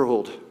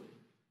world.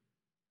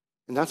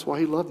 And that's why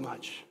he loved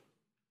much.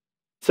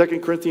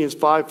 2 Corinthians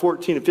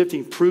 5:14 and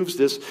 15 proves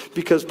this,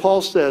 because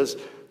Paul says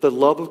the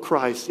love of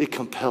Christ, it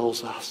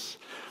compels us.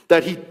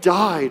 That he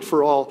died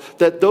for all,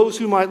 that those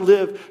who might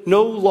live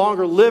no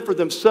longer live for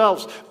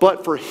themselves,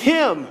 but for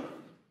him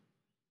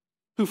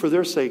who for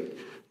their sake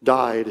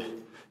died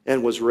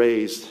and was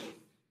raised.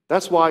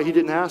 That's why he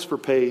didn't ask for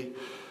pay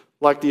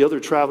like the other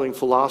traveling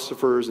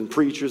philosophers and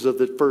preachers of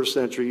the first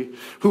century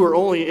who were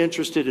only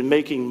interested in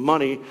making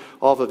money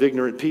off of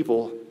ignorant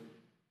people.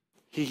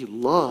 He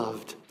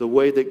loved the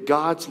way that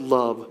God's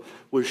love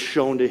was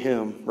shown to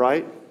him,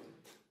 right?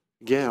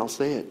 Again, I'll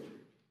say it.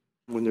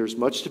 When there's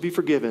much to be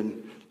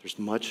forgiven, there's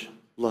much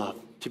love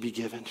to be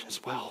given as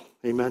well.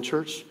 Amen,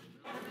 church?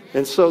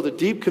 And so the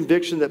deep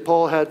conviction that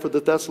Paul had for the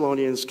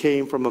Thessalonians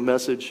came from a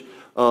message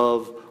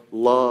of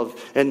love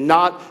and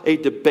not a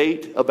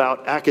debate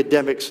about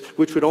academics,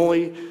 which would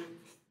only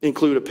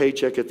include a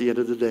paycheck at the end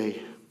of the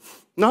day.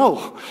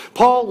 No,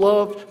 Paul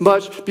loved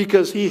much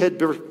because he had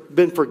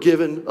been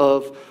forgiven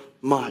of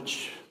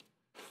much.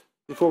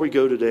 Before we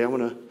go today, I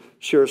want to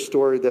share a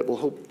story that will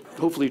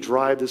hopefully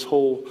drive this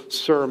whole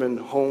sermon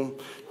home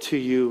to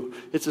you.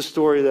 It's a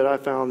story that I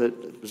found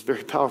that was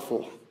very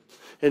powerful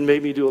and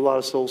made me do a lot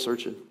of soul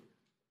searching.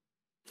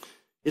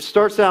 It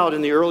starts out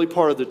in the early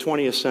part of the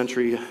 20th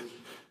century.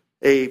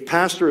 A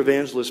pastor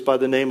evangelist by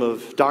the name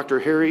of Dr.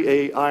 Harry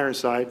A.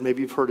 Ironside,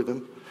 maybe you've heard of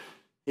him.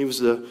 He was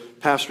the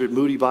pastor at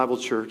Moody Bible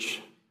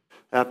Church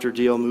after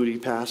D.L. Moody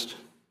passed.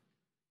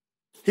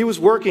 He was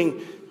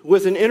working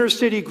with an inner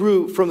city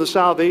group from the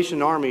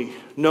Salvation Army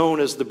known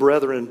as the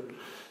Brethren.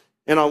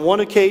 And on one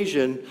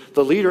occasion,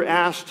 the leader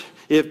asked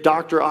if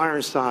Dr.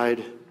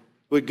 Ironside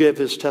would give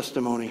his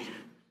testimony.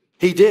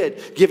 He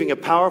did, giving a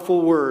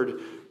powerful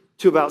word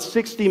to about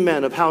 60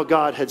 men of how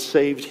God had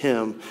saved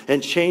him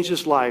and changed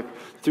his life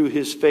through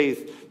his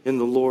faith in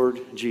the Lord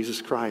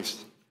Jesus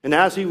Christ. And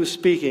as he was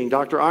speaking,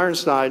 Dr.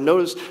 Ironside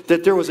noticed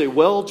that there was a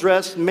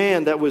well-dressed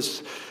man that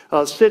was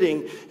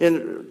sitting in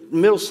the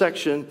middle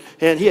section,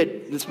 and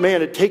this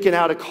man had taken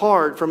out a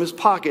card from his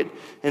pocket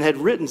and had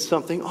written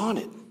something on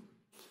it.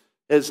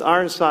 As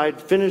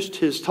Ironside finished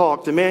his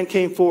talk, the man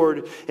came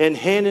forward and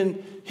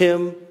handed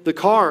him the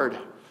card.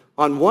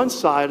 On one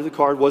side of the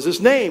card was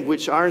his name,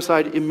 which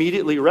Ironside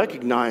immediately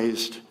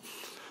recognized.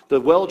 The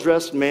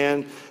well-dressed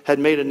man had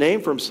made a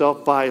name for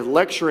himself by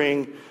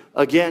lecturing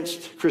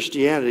against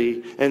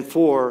Christianity and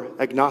for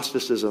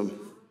agnosticism.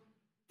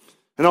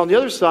 And on the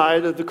other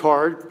side of the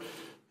card,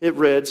 it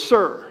read,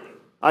 "Sir,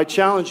 I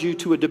challenge you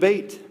to a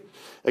debate.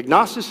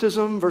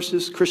 Agnosticism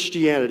versus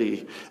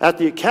Christianity at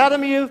the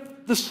Academy of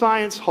the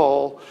Science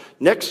Hall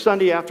next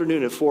Sunday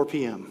afternoon at 4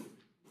 p.m.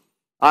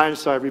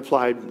 Ironside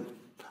replied,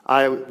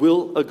 "I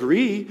will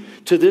agree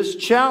to this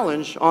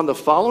challenge on the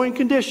following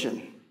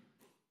condition,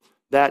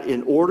 that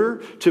in order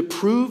to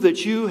prove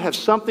that you have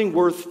something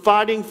worth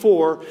fighting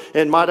for,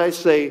 and might I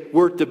say,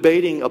 worth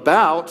debating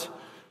about,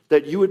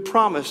 that you would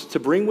promise to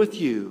bring with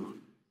you,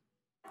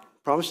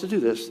 promise to do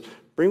this,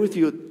 bring with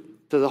you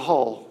to the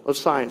Hall of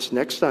Science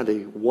next Sunday,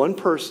 one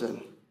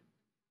person,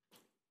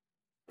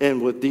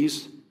 and with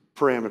these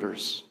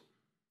parameters.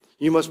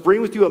 You must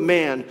bring with you a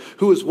man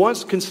who was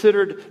once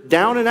considered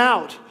down and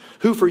out,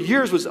 who for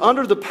years was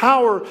under the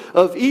power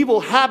of evil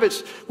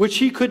habits which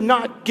he could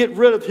not get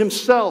rid of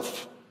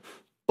himself.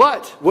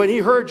 But when he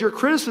heard your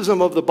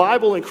criticism of the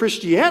Bible and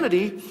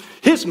Christianity,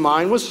 his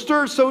mind was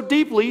stirred so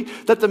deeply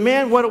that the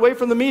man went away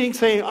from the meeting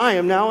saying, I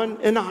am now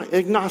an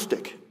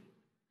agnostic.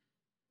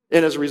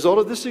 And as a result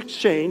of this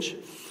exchange,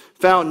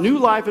 found new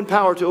life and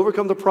power to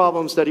overcome the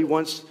problems that he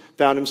once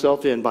found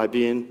himself in by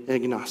being an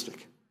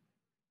agnostic.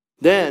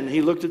 Then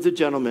he looked at the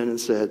gentleman and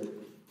said,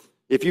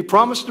 if you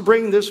promise to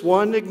bring this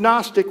one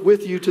agnostic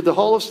with you to the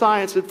Hall of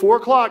Science at 4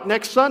 o'clock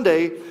next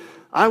Sunday,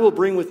 I will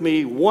bring with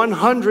me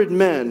 100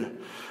 men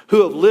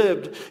who have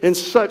lived in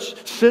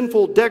such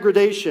sinful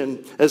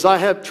degradation as I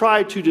have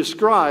tried to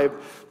describe,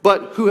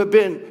 but who have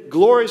been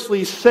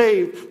gloriously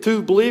saved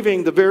through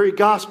believing the very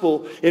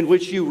gospel in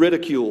which you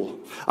ridicule.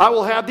 I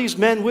will have these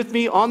men with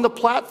me on the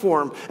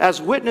platform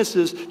as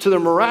witnesses to the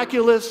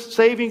miraculous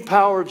saving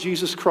power of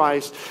Jesus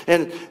Christ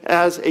and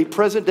as a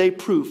present-day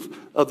proof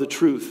of the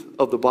truth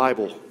of the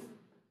Bible.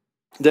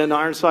 Then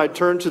Ironside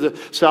turned to the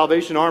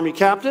Salvation Army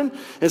captain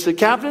and said,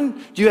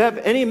 Captain, do you have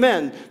any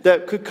men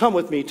that could come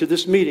with me to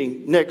this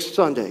meeting next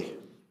Sunday?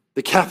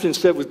 The captain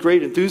said with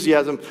great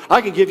enthusiasm,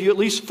 I can give you at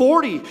least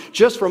 40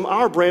 just from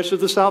our branch of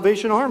the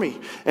Salvation Army.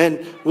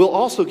 And we'll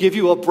also give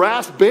you a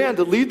brass band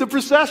to lead the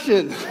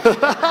procession.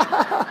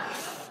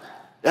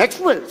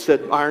 Excellent,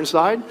 said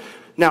Ironside.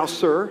 Now,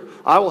 sir,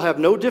 I will have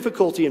no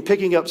difficulty in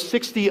picking up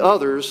 60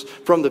 others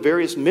from the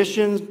various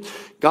missions,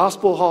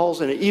 gospel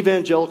halls, and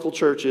evangelical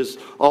churches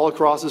all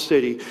across the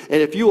city.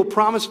 And if you will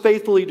promise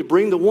faithfully to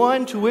bring the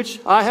one to which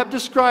I have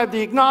described,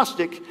 the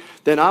agnostic,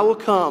 then I will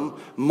come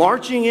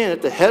marching in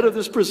at the head of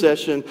this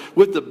procession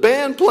with the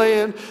band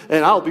playing,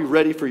 and I'll be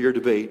ready for your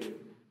debate.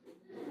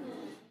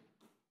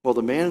 Well,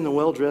 the man in the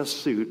well-dressed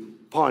suit,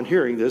 upon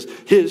hearing this,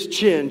 his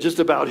chin just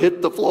about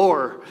hit the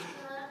floor.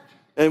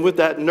 And with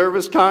that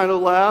nervous kind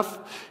of laugh,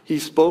 he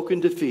spoke in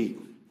defeat.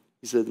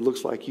 He said,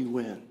 "Looks like you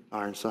win,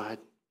 Ironside."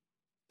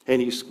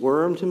 And he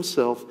squirmed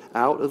himself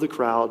out of the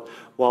crowd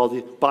while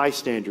the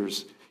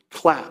bystanders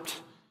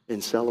clapped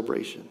in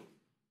celebration.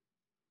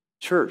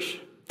 Church,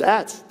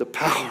 that's the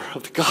power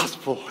of the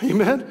gospel.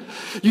 Amen?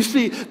 You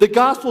see, the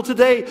gospel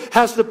today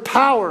has the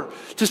power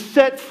to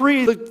set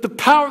free. The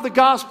power of the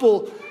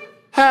gospel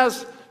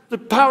has the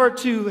power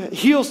to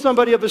heal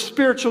somebody of a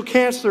spiritual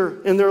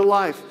cancer in their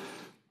life.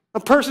 A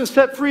person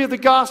set free of the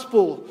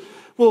gospel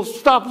will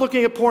stop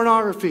looking at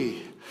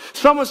pornography.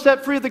 Someone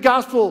set free of the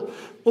gospel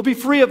will be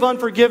free of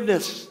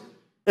unforgiveness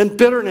and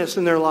bitterness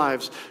in their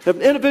lives.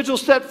 An individual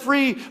set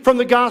free from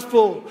the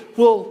gospel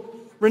will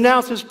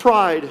renounce his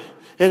pride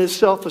and his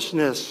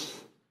selfishness.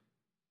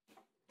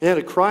 And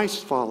a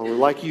Christ follower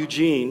like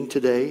Eugene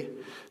today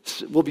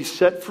will be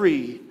set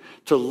free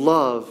to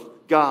love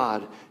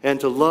God and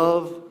to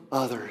love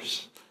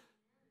others.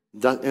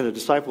 And a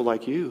disciple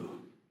like you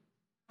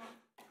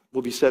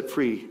will be set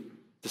free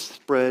to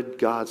spread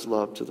God's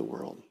love to the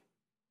world.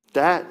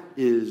 That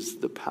is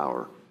the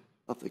power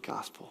of the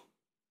gospel.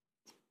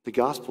 The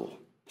gospel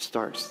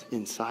starts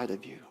inside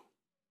of you,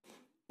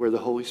 where the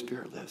Holy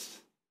Spirit lives.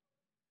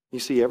 You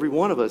see, every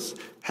one of us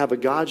have a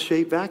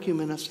God-shaped vacuum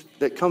in us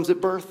that comes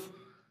at birth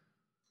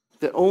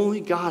that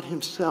only God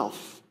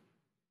himself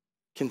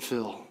can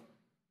fill.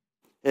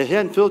 And if he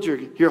hadn't filled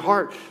your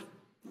heart,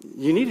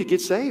 you need to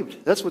get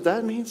saved. That's what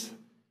that means.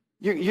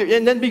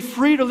 And then be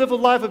free to live a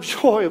life of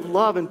joy, of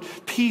love, and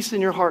peace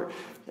in your heart,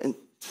 and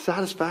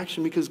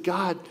satisfaction, because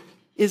God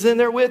is in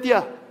there with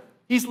you.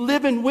 He's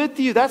living with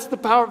you. That's the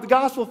power of the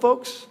gospel,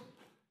 folks.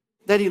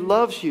 That he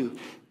loves you.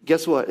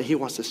 Guess what? He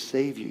wants to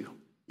save you.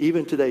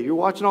 Even today. You're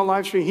watching on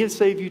live stream. He'll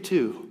save you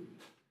too.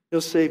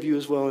 He'll save you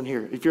as well in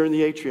here. If you're in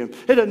the atrium.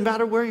 It doesn't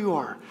matter where you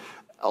are.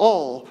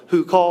 All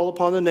who call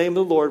upon the name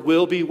of the Lord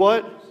will be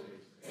what?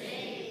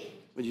 Saved.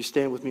 Would you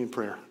stand with me in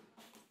prayer?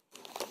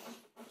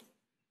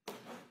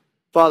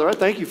 Father, I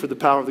thank you for the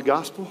power of the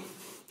gospel.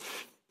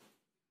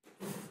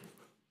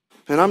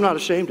 And I'm not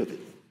ashamed of it.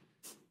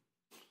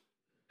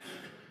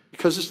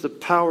 Because it's the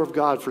power of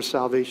God for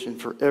salvation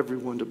for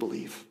everyone to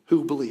believe.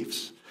 Who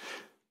believes?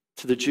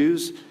 To the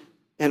Jews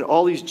and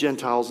all these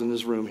Gentiles in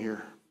this room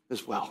here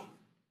as well.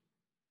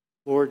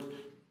 Lord,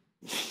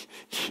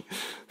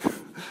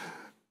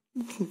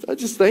 I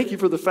just thank you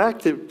for the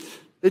fact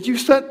that you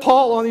sent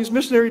Paul on these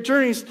missionary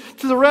journeys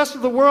to the rest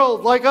of the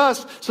world like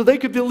us so they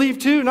could believe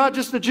too, not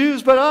just the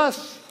Jews, but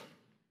us.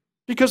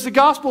 Because the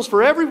gospel's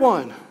for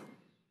everyone.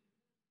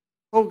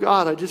 Oh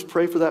God, I just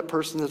pray for that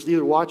person that's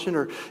either watching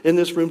or in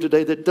this room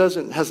today that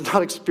has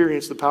not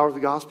experienced the power of the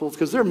gospel,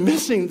 because they're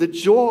missing the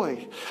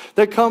joy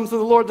that comes from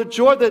the Lord, the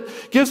joy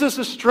that gives us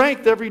the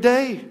strength every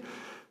day.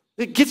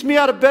 It gets me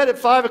out of bed at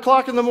 5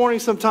 o'clock in the morning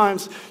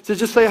sometimes to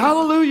just say,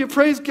 hallelujah,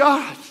 praise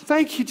God.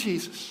 Thank you,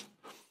 Jesus.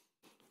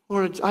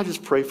 Lord, I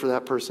just pray for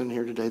that person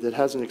here today that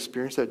hasn't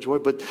experienced that joy,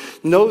 but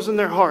knows in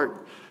their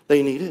heart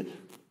they need it.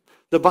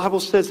 The Bible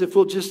says if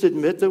we'll just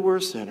admit that we're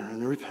a sinner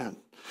and repent,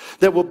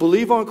 that will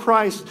believe on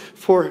Christ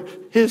for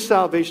his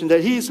salvation,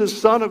 that he's the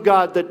Son of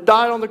God that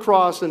died on the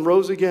cross and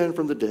rose again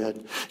from the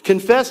dead,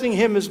 confessing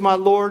him as my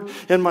Lord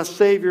and my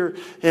Savior,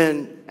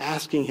 and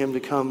asking him to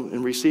come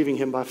and receiving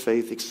him by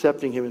faith,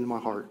 accepting him into my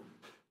heart.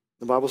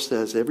 The Bible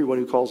says everyone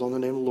who calls on the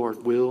name of the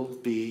Lord will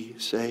be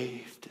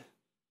saved.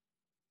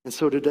 And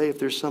so today, if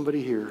there's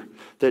somebody here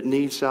that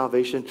needs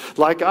salvation,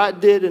 like I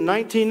did in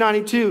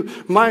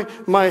 1992,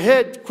 my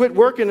head quit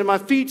working and my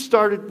feet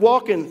started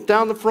walking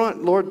down the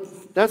front. Lord,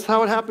 that's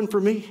how it happened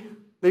for me.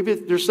 Maybe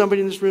there's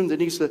somebody in this room that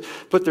needs to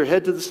put their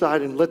head to the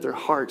side and let their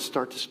heart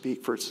start to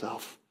speak for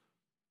itself.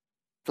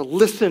 To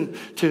listen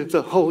to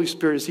the Holy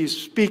Spirit as he's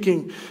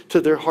speaking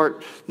to their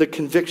heart, the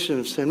conviction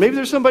of sin. Maybe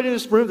there's somebody in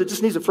this room that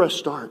just needs a fresh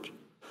start.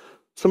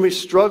 Somebody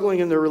struggling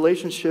in their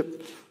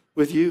relationship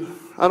with you.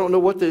 I don't know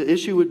what the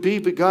issue would be,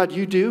 but God,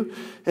 you do.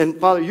 And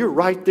Father, you're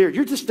right there.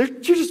 You're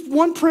just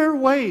one prayer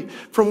away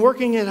from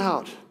working it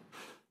out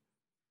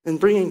and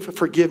bringing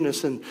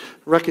forgiveness and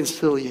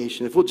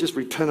reconciliation, if we'll just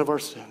repent of our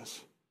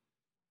sins.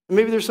 And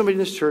maybe there's somebody in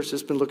this church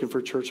that's been looking for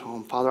a church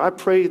home. Father, I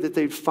pray that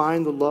they'd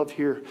find the love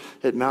here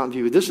at Mountain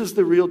View. This is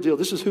the real deal.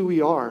 This is who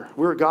we are.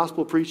 We're a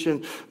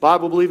gospel-preaching,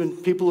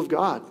 Bible-believing people of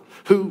God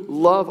who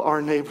love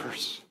our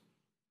neighbors.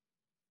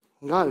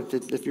 God,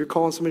 if you're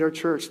calling somebody to our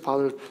church,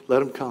 Father, let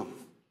them come.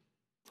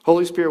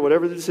 Holy Spirit,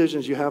 whatever the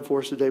decisions you have for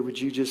us today, would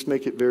you just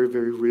make it very,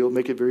 very real,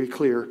 make it very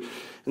clear.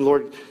 And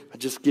Lord, I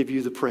just give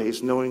you the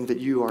praise, knowing that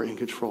you are in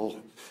control.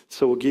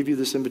 So we'll give you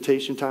this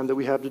invitation time that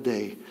we have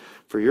today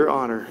for your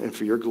honor and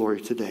for your glory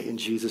today. In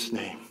Jesus'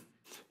 name,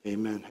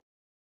 amen.